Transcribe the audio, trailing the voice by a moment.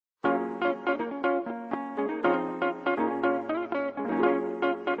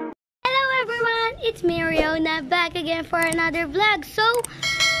it's me, Riona, back again for another vlog. So,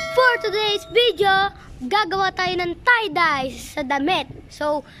 for today's video, gagawa tayo ng tie-dye sa damit.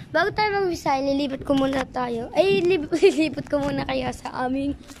 So, bago tayo mag-umpisa, lilipat ko muna tayo. Ay, lilipat ko muna kayo sa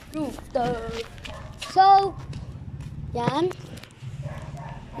aming rooftop. So, yan.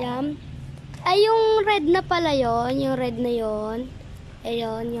 Yan. Ay, yung red na pala yon, yung red na yon.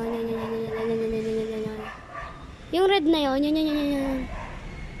 Ayun, yun. Yung red na yon, yun.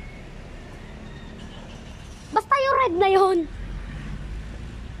 Basta yung red na yon.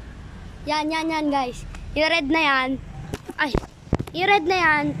 Yan, guys. Yung red na yan. Ay, yung red na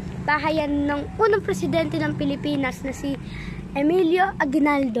yan, bahayan ng unang presidente ng Pilipinas na si Emilio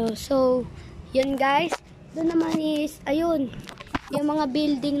Aguinaldo. So, yun guys. Doon naman is, ayun, yung mga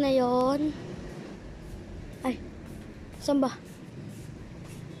building na yon. Ay, saan ba?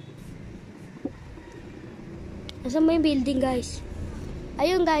 Nasaan ba yung building, guys?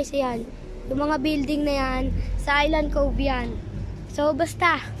 Ayun, guys, ayan. Yung mga building na yan, sa Island Cove yan. So,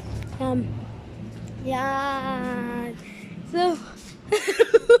 basta. Yan. So,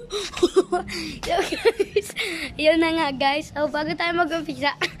 guys, yun na nga, guys. So, bago tayo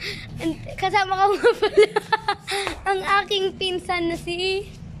mag-umpisa, kasama ko nga pala ang aking pinsan na si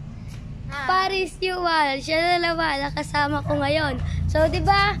Paris Yuval. Siya na wala kasama ko ngayon. So, di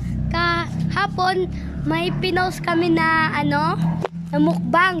ba kahapon may pinost kami na na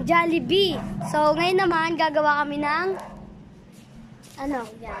mukbang Jollibee. So, ngayon naman gagawa kami ng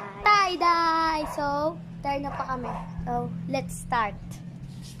tie-dye. So, turn na pa kami. So, let's start.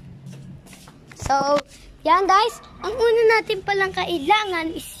 So, yan guys, ang una natin palang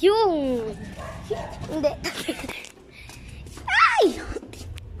kailangan is yung hindi. Ay!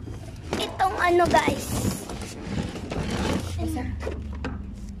 Itong guys. Isa.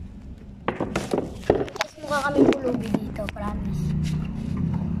 Mas mukha kami pulubi dito, promise.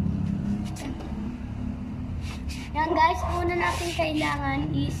 Yan guys, ang una natin kailangan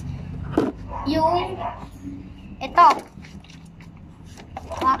is yung ito.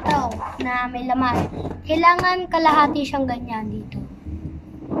 Bottle na may laman. Kailangan kalahati siyang ganyan dito.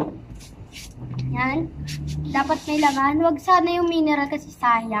 Yan. Dapat may laman. Huwag sana yung mineral kasi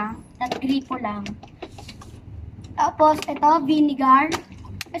sayang. At gripo lang. Tapos, ito, vinegar.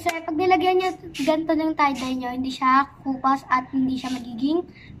 Kasi pag nilagyan nyo ganito ng tie-dye nyo, hindi siya kupas at hindi siya magiging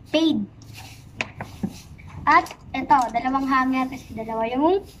fade. At ito, dalawang hanger kasi dalawa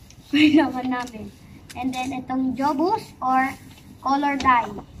yung laman namin. And then, itong Jobus or color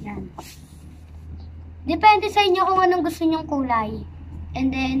dye. Yan. Depende sa inyo kung anong gusto nyong kulay.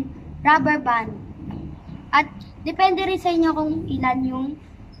 And then, rubber band. At, depende rin sa inyo kung ilan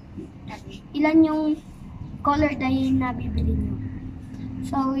yung color dye na bibili nyo.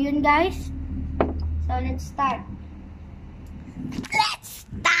 So, yun guys. So, let's start. Let's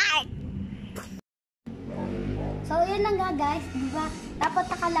start! So, yun lang nga guys. Diba? Dapat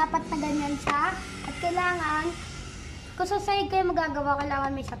nakalapat na ganyan siya. At kailangan, kung sa side kayo magagawa,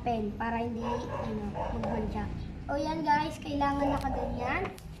 kailangan may sapin para hindi, magban siya. So, yan guys. Kailangan nakaganyan.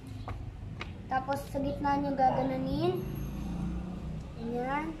 Tapos, sa gitna nyo gagananin. Ganyan.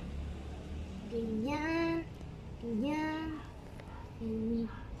 Ganyan.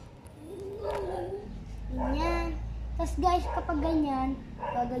 Tapos guys, kapag ganyan,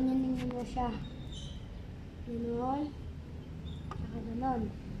 gaganyanin nyo siya. Ganon. Saka ganon.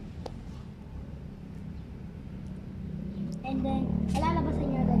 And then, alalabasan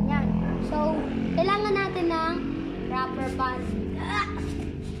nyo ganyan. So, kailangan natin ng rubber band.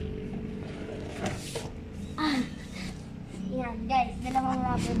 Yan guys, dalawang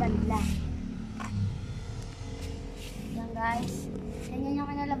rubber band lang. Yan guys. Ganyan yung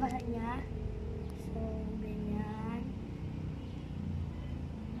kinalabasan niya. So, ganyan.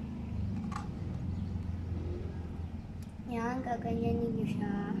 Yan, gaganyanin nyo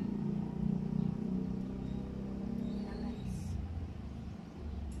siya. Yan guys.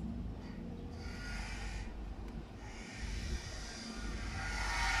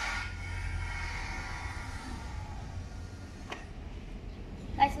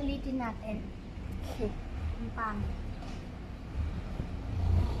 Guys, ulitin natin. Ang pangit.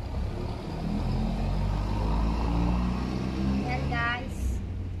 Yan guys.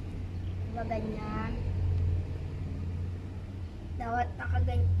 Diba ganyan? Dapat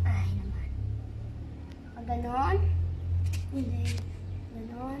nakaganyan. Ay naman. Nakaganon. Hindi.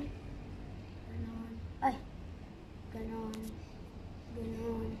 Ganon. Ganon. Ay. Ganon.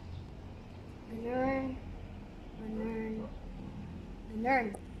 Ganon. Ganon. Ganon. Ganon.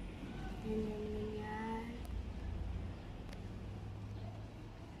 Ganyan.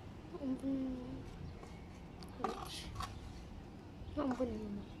 Ampun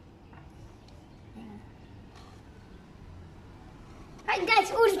mo. Yan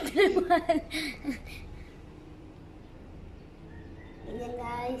guys, ulit na naman. Ganyan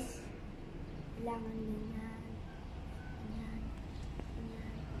guys. Kailangan ganyan. Ganyan.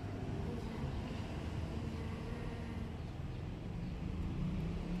 Ganyan. Ganyan.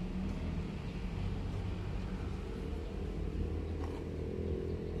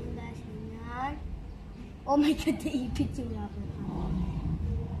 Ganyan guys, ganyan. Oh my God, naipit yung laptop.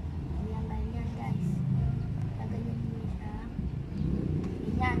 Ganyan, ganyan guys. Ganyan mo siya.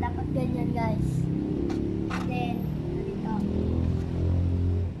 Ganyan, dapat ganyan guys. And then, dito.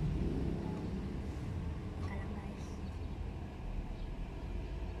 Teka lang guys.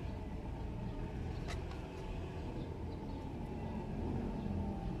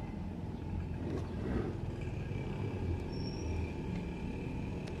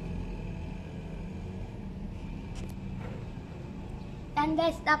 Yan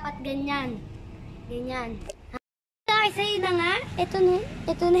guys, dapat ganyan. Ganyan. Guys, ayun na nga.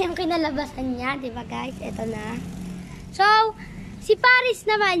 Ito na yung kinalabasan niya, di ba guys? Ito na. So, si Paris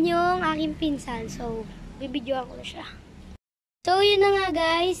naman yung aking pinsan. So, bibidyoan ko na siya. So, yun na nga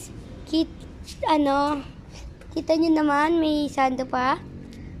guys. Kita nyo naman, may sando pa.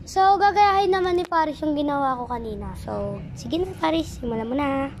 So, gagayahin naman ni Paris yung ginawa ko kanina. So, sige na Paris, simulan mo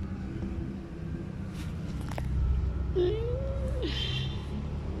na.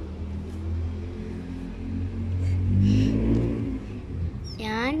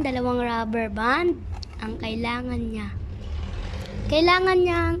 Yan, dalawang rubber band ang kailangan niya. Kailangan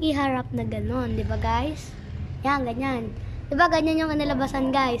niyang iharap na gano'n, di ba guys? Yan, ganyan. Di ba ganyan yung kinalabasan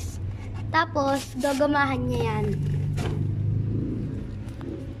guys? Tapos, gagamahan niya yan.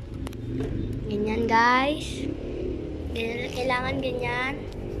 Ganyan guys. Ganyan, kailangan ganyan.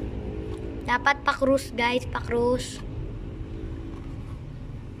 Dapat pa-cruise guys, pa-cruise.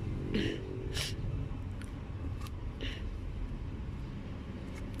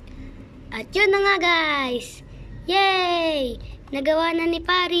 At yun na nga guys. Yay! Nagawa na ni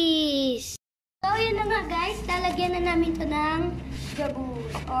Paris. So yun na nga guys. Lalagyan na namin to ng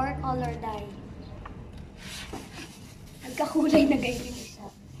gabus or color dye. Nagkakulay na guys yung isa.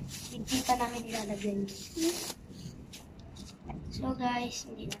 Hindi pa namin ilalagyan yun. So guys,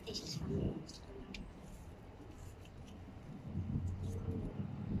 hindi natin sasama.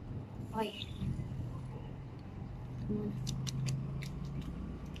 Okay.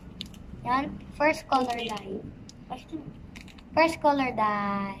 Yan, first color dye. First color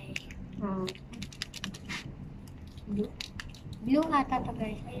dye. Blue ata to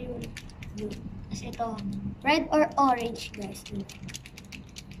guys. Ayun. Blue. Kasi ito, red or orange guys.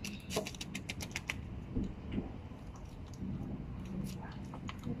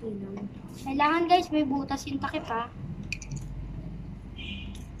 Kailangan guys, may butas yung takip ha.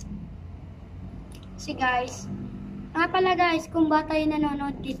 Kasi guys, nga pala guys, kung bata yung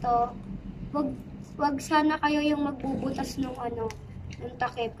nanonood dito, wag sana kayo yung magbubutas ng ng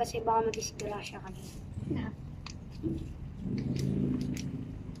takip kasi baka madisgrasya kayo.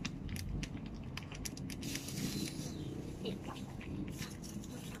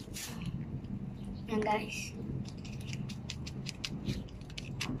 Yan guys.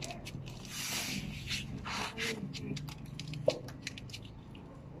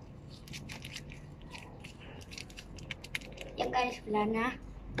 Yan guys, wala na.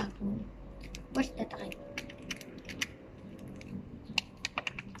 Where's the takip?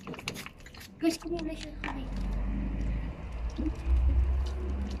 Guys, kumulay siya sa kamay.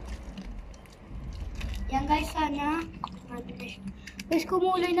 Yan guys, sana. Guys,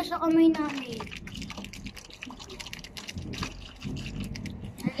 kumulay na sa kamay namin.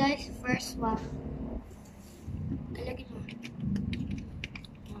 Yan guys, first one. Talagin mo.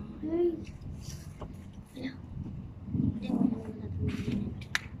 Okay. Wala. Hindi mo naman natin.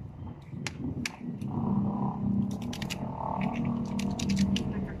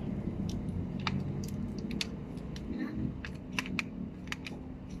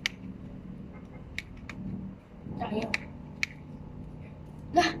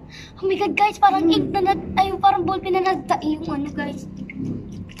 Oh my God guys, parang ink na parang ballpen na nagtai yung guys.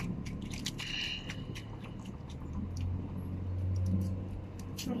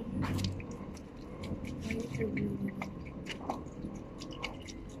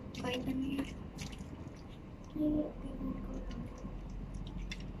 Kahit ano yan.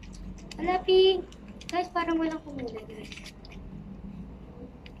 Wala pink. Guys, parang walang kumulay guys.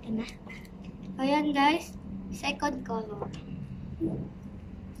 Ayan na. Ayan guys, second color.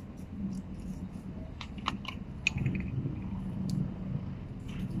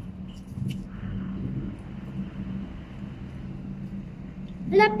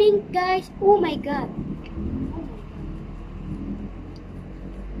 Wala pink guys. Oh my God.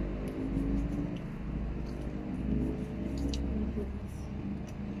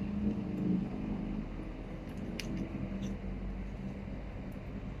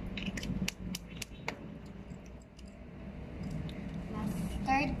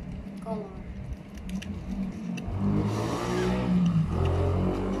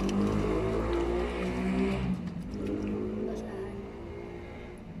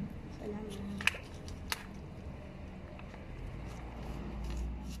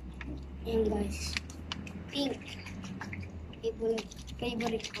 guys. Pink.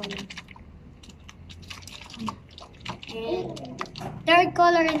 Favorite color. And third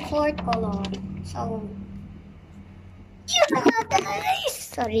color and fourth color. So, yun na nga guys.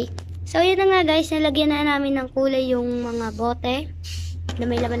 Sorry. So, yun na nga guys. Nalagyan na namin ng kulay yung mga bote na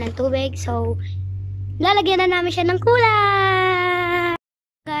may laman ng tubig. So, lalagyan na namin siya ng kulay.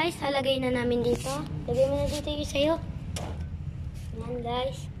 Guys, lalagay na namin dito. Lagay mo na dito yung sayo. Yan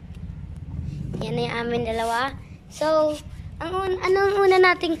guys. Yan na yung amin dalawa. So, anong una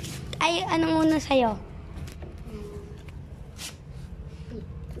nating, anong una sayo?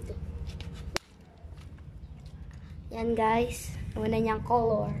 Yan guys, una niyang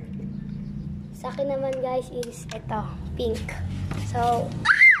color. Sa akin naman guys is ito, pink. So,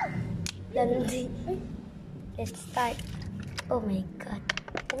 let's start. Oh my god.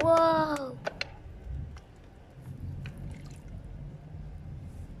 Wow!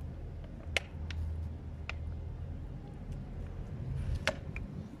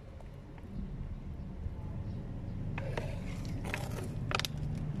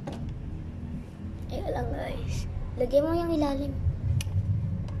 Ayan lang guys. Lagyan mo yung ilalim.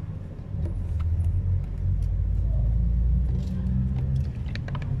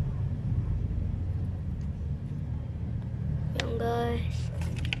 Yan guys.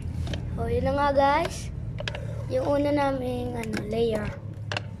 O yun na nga guys. Yung una naming layer.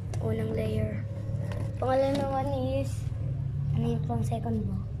 Unang layer. Pangalan naman is ano yung pang second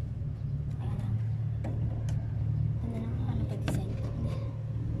mo?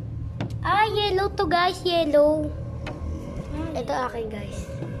 Ah, yellow to guys, yellow. Ito akin guys.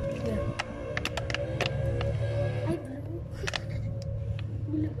 Ay, blue.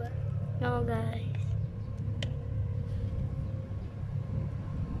 Blue ba? No guys.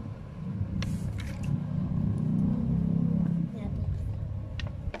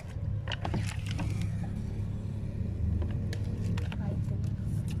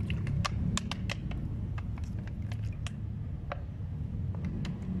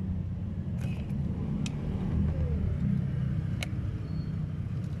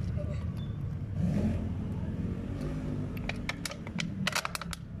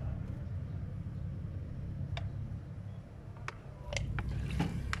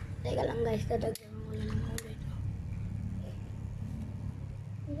 Teka lang guys, dadagyan mo na ng ulit.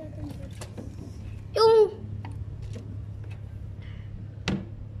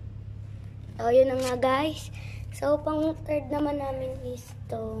 So, yun na nga guys. So, pang third naman namin is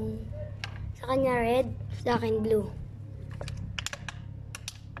itong sa kanya red, sa akin blue.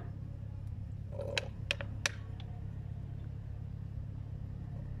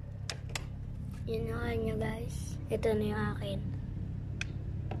 Yun na kanya guys. Ito na yung akin.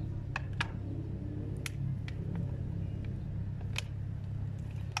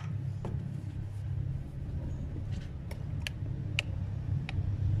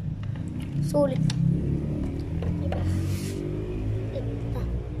 Sulit. Diba?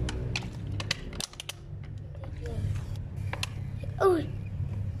 Uy!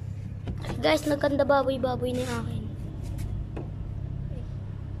 Guys, nagkanda baboy-baboy na yung akin.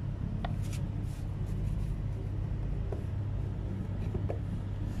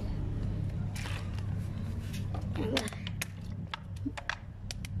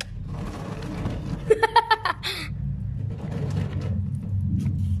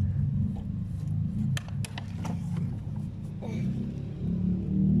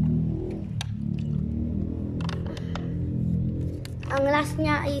 Ang last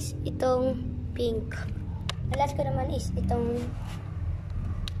niya is itong pink. Ang last ko naman is itong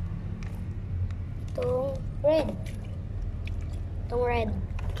red. Itong red.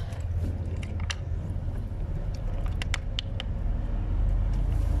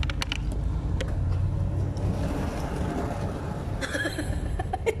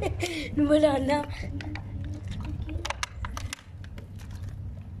 Wala na.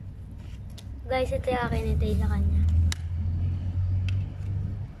 Guys, ito yung akin. Ito yung sa kanya.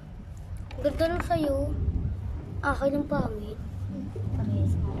 Ganda lang sa'yo. Akin yung pangit.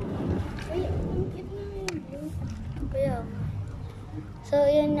 Parehas mo. Ay, ang cute na yun. Kaya. So,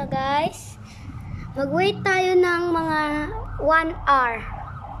 yun na guys. Mag-wait tayo ng mga 1 hour.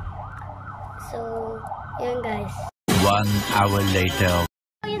 So, yun guys. 1 hour later.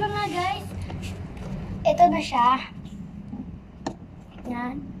 So, yun na nga guys. Ito na siya.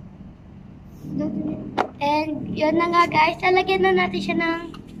 Yan. And, yun na nga guys. Lalagyan na natin siya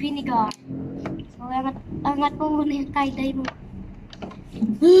ng vinegar. So, angat mo muna yung tie-dye mo.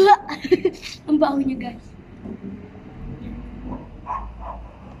 Ang baho niya, guys.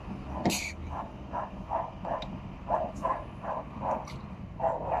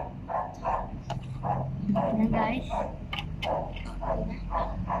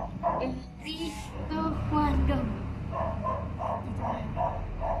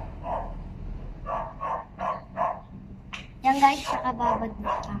 guys, nakababad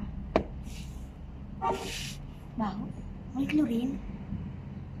na pa. Baho? May chlorine?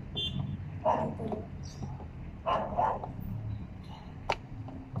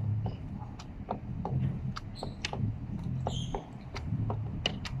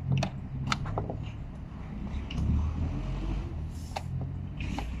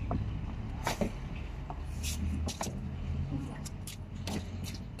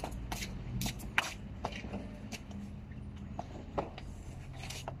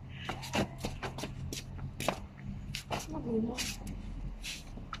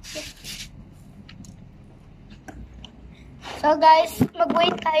 So guys,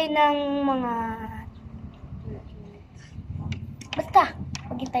 mag-wait tayo ng mga... Basta,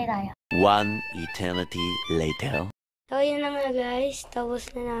 maghintay tayo. One eternity later. So yun na nga guys, tapos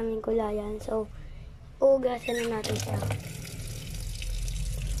na namin kulayan. So, uugasan na natin siya.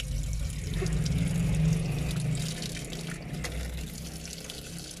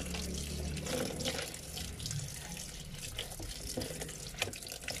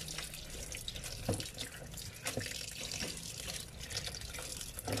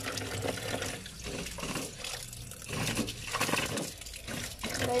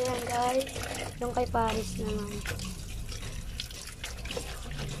 Ayan guys, yung kay Paris naman.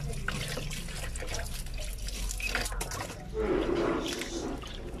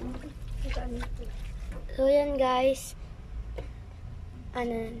 So yan guys,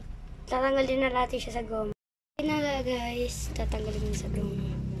 tatanggalin na natin siya sa goma. Yan na guys, tatanggalin sa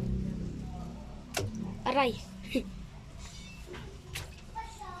goma. Aray!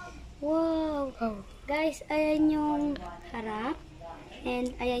 Wow! Guys, ayan yung harap.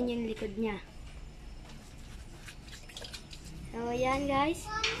 And ayan yung likod niya. So, ayan guys.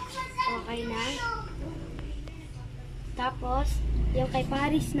 Okay na. Tapos, yung kay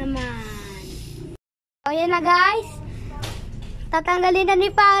Paris naman. So, ayan na guys. Tatanggalin na ni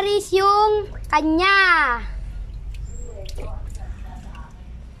Paris yung kanya.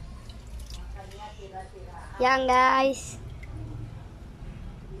 Yan guys.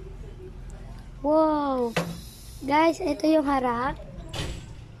 Wow. Guys, ito yung harap.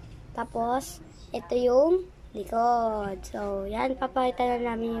 Tapos, ito yung likod. So, yan, papakita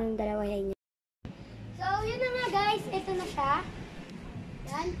na namin yung dalawa yan. So, yun na nga guys. Ito na siya.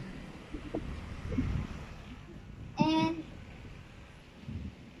 Yan. And,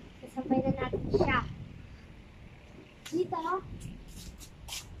 sasampay na natin siya. Dito, no?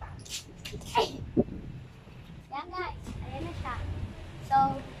 Ay! Yan guys. Ayan na siya.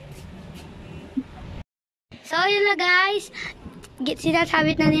 So, yun na guys.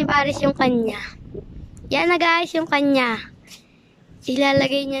 Sinasabit na ni Paris yung kanya. Yan na guys, yung kanya.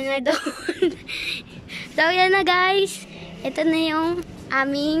 Ilalagay niya na doon. So, yan na guys. Ito na yung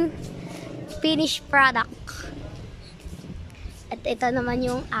aming finished product. At ito naman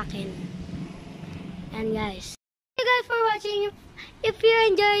yung akin. Yan guys. Thank you guys for watching. If you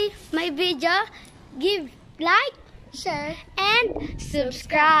enjoy my video, give like, share, and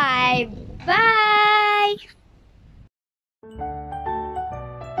subscribe. Bye!